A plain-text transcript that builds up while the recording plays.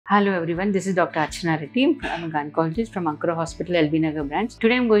Hello everyone, this is Dr. Archana Reddy. I'm a gynecologist from Ankura Hospital, Nagar branch.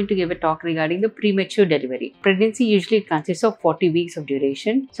 Today I'm going to give a talk regarding the premature delivery. Pregnancy usually consists of 40 weeks of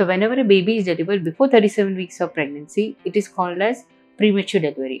duration. So whenever a baby is delivered before 37 weeks of pregnancy, it is called as premature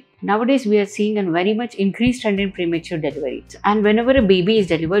delivery. Nowadays we are seeing a very much increased trend in premature delivery. And whenever a baby is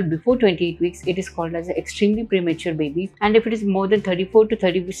delivered before 28 weeks, it is called as an extremely premature baby. And if it is more than 34 to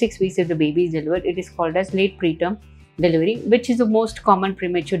 36 weeks if the baby is delivered, it is called as late preterm delivery, which is the most common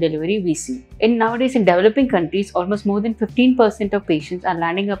premature delivery we see. Nowadays in developing countries, almost more than 15% of patients are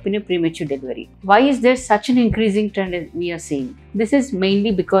landing up in a premature delivery. Why is there such an increasing trend as we are seeing? This is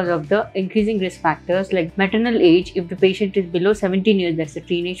mainly because of the increasing risk factors like maternal age. If the patient is below 17 years, that's a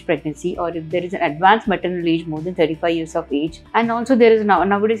teenage pregnancy, or if there is an advanced maternal age more than 35 years of age. And also there is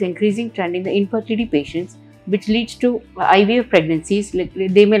nowadays increasing trend in the infertility patients, which leads to IVF pregnancies. Like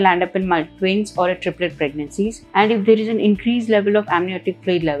they may land up in twins or a triplet pregnancies. And if there is an increased level of amniotic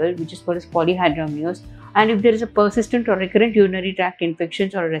fluid level, which is called as polyhydramnios, and if there is a persistent or recurrent urinary tract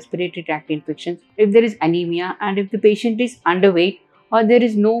infections or respiratory tract infections, if there is anemia, and if the patient is underweight or there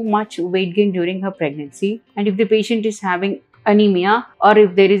is no much weight gain during her pregnancy, and if the patient is having anemia, or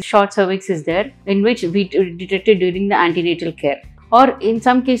if there is short cervix is there, in which we detected during the antenatal care. Or in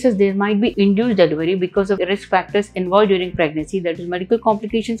some cases, there might be induced delivery because of risk factors involved during pregnancy, that is medical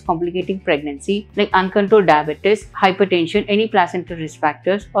complications complicating pregnancy like uncontrolled diabetes, hypertension, any placental risk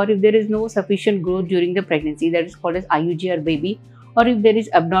factors, or if there is no sufficient growth during the pregnancy, that is called as IUGR baby, or if there is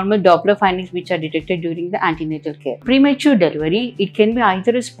abnormal Doppler findings which are detected during the antenatal care. Premature delivery, it can be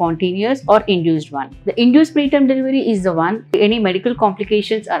either a spontaneous or induced one. The induced preterm delivery is the one any medical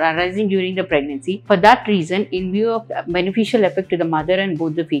complications are arising during the pregnancy. For that reason, in view of the beneficial effect to the mother and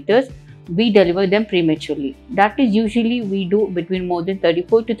both the fetus, we deliver them prematurely. That is usually we do between more than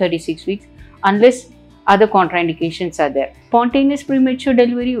 34 to 36 weeks unless other contraindications are there. Spontaneous premature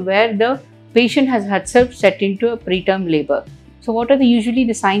delivery, where the patient has herself set into a preterm labor. So what are usually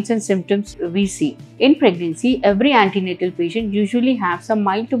the signs and symptoms we see? In pregnancy, every antenatal patient usually have some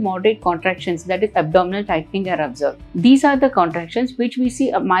mild to moderate contractions, that is abdominal tightening, are observed. These are the contractions which we see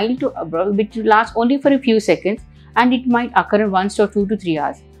a mild to which last only for a few seconds, and it might occur in once or 2 to 3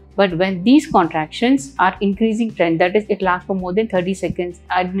 hours. But when these contractions are increasing trend, that is it lasts for more than 30 seconds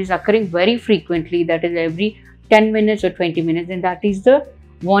and is occurring very frequently, that is every 10 minutes or 20 minutes, and that is the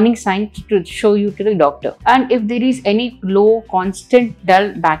warning sign to show you to the doctor. And if there is any low, constant,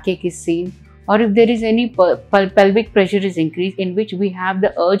 dull backache is seen, or if there is any pelvic pressure is increased, in which we have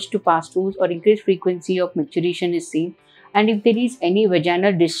the urge to pass stools, or increased frequency of micturition is seen, and if there is any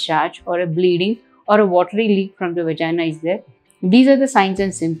vaginal discharge or a bleeding or a watery leak from the vagina is there, these are the signs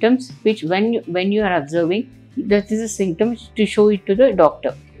and symptoms which when you are observing, that is a symptom to show it to the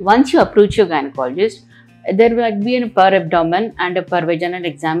doctor. Once you approach your gynecologist, there will be a per abdomen and a per vaginal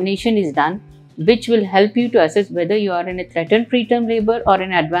examination is done, which will help you to assess whether you are in a threatened preterm labor or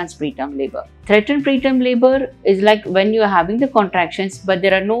an advanced preterm labor. Threatened preterm labor is like when you are having the contractions, but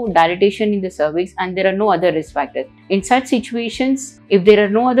there are no dilatation in the cervix and there are no other risk factors. In such situations, if there are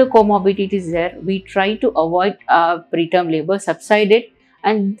no other comorbidities there, we try to avoid preterm labor, subside it,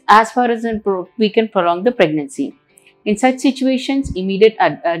 and as far as we can prolong the pregnancy. In such situations, immediate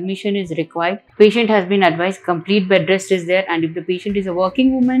admission is required. Patient has been advised complete bed rest is there, and if the patient is a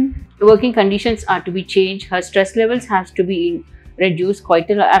working woman, the working conditions are to be changed. Her stress levels has to be reduced.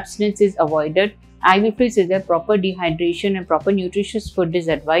 Coital abstinence is avoided. IV fluids is there. Proper dehydration and proper nutritious food is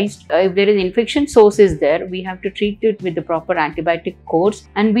advised. If there is infection source is there, we have to treat it with the proper antibiotic course,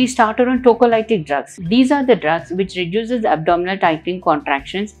 and we start on tocolytic drugs. These are the drugs which reduces the abdominal tightening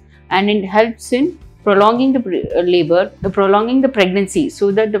contractions, and it helps in prolonging the labor, prolonging the pregnancy,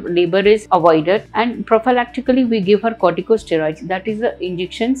 so that the labor is avoided. And prophylactically we give her corticosteroids, that is the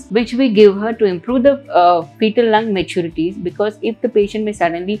injections which we give her to improve the fetal lung maturities, because if the patient may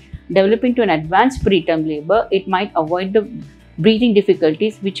suddenly develop into an advanced preterm labor, it might avoid the breathing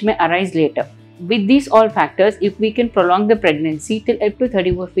difficulties which may arise later. With these all factors, if we can prolong the pregnancy till up to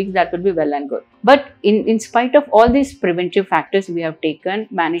 34 weeks, that will be well and good. But in spite of all these preventive factors we have taken,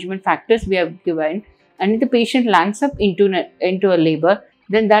 management factors we have given, and if the patient lands up into a labor,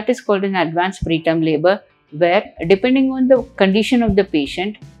 then that is called an advanced preterm labor, where depending on the condition of the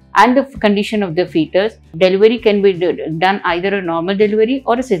patient and the condition of the fetus, delivery can be done either a normal delivery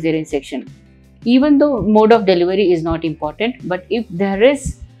or a cesarean section. Even though mode of delivery is not important, but if there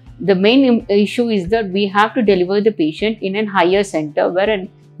is, the main issue is that we have to deliver the patient in a higher center where a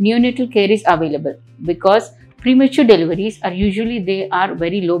neonatal care is available, because premature deliveries are usually they are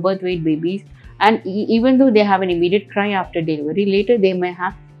very low birth weight babies, and even though they have an immediate cry after delivery, later they may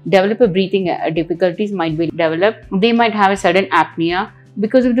have develop a breathing difficulties might be developed. They might have a sudden apnea,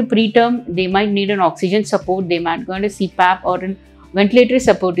 because of the preterm, they might need an oxygen support, they might go under CPAP or an ventilator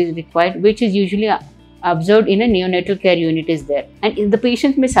support is required, which is usually observed in a neonatal care unit is there. And if the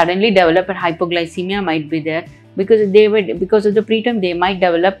patient may suddenly develop a hypoglycemia might be there because because of the preterm, they might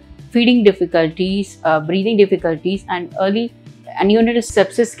develop feeding difficulties, breathing difficulties, and early neonatal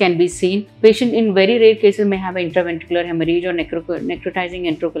sepsis can be seen. Patient in very rare cases may have intraventricular hemorrhage or necrotizing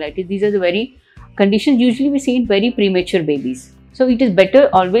enterocolitis. These are the very conditions usually we see in very premature babies. So it is better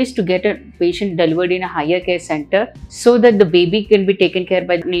always to get a patient delivered in a higher care center so that the baby can be taken care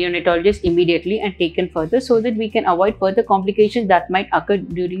by the neonatologist immediately and taken further, so that we can avoid further complications that might occur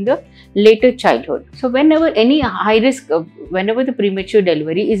during the later childhood. So whenever any high risk, whenever the premature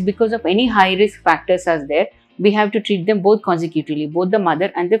delivery is because of any high risk factors are there, we have to treat them both consecutively, both the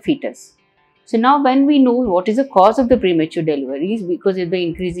mother and the fetus. So now when we know what is the cause of the premature deliveries because of the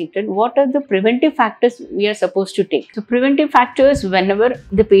increasing trend, what are the preventive factors we are supposed to take? So preventive factors, whenever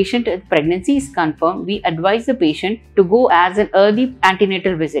the patient pregnancy is confirmed, we advise the patient to go as an early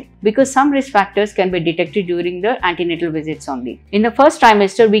antenatal visit because some risk factors can be detected during the antenatal visits only. In the first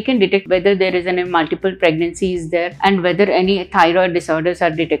trimester, we can detect whether there is any multiple pregnancies there and whether any thyroid disorders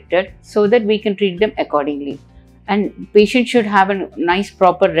are detected so that we can treat them accordingly. And patient should have a nice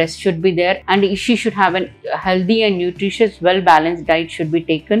proper rest should be there, and she should have a healthy and nutritious well balanced diet should be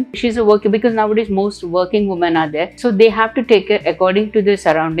taken. She's a worker because nowadays most working women are there, so they have to take care according to the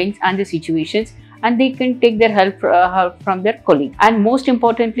surroundings and the situations, and they can take their help from their colleague. And most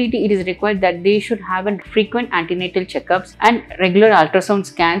importantly, it is required that they should have a frequent antenatal checkups and regular ultrasound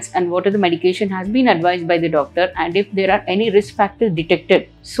scans, and what are the medication has been advised by the doctor, and if there are any risk factors detected,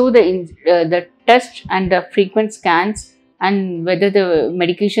 so the test and the frequent scans and whether the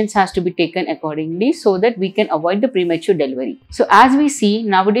medications has to be taken accordingly so that we can avoid the premature delivery. So as we see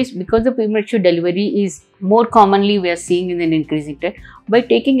nowadays, because the premature delivery is more commonly we are seeing in an increasing trend, by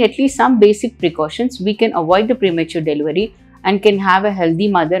taking at least some basic precautions, we can avoid the premature delivery and can have a healthy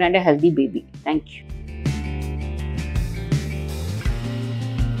mother and a healthy baby. Thank you.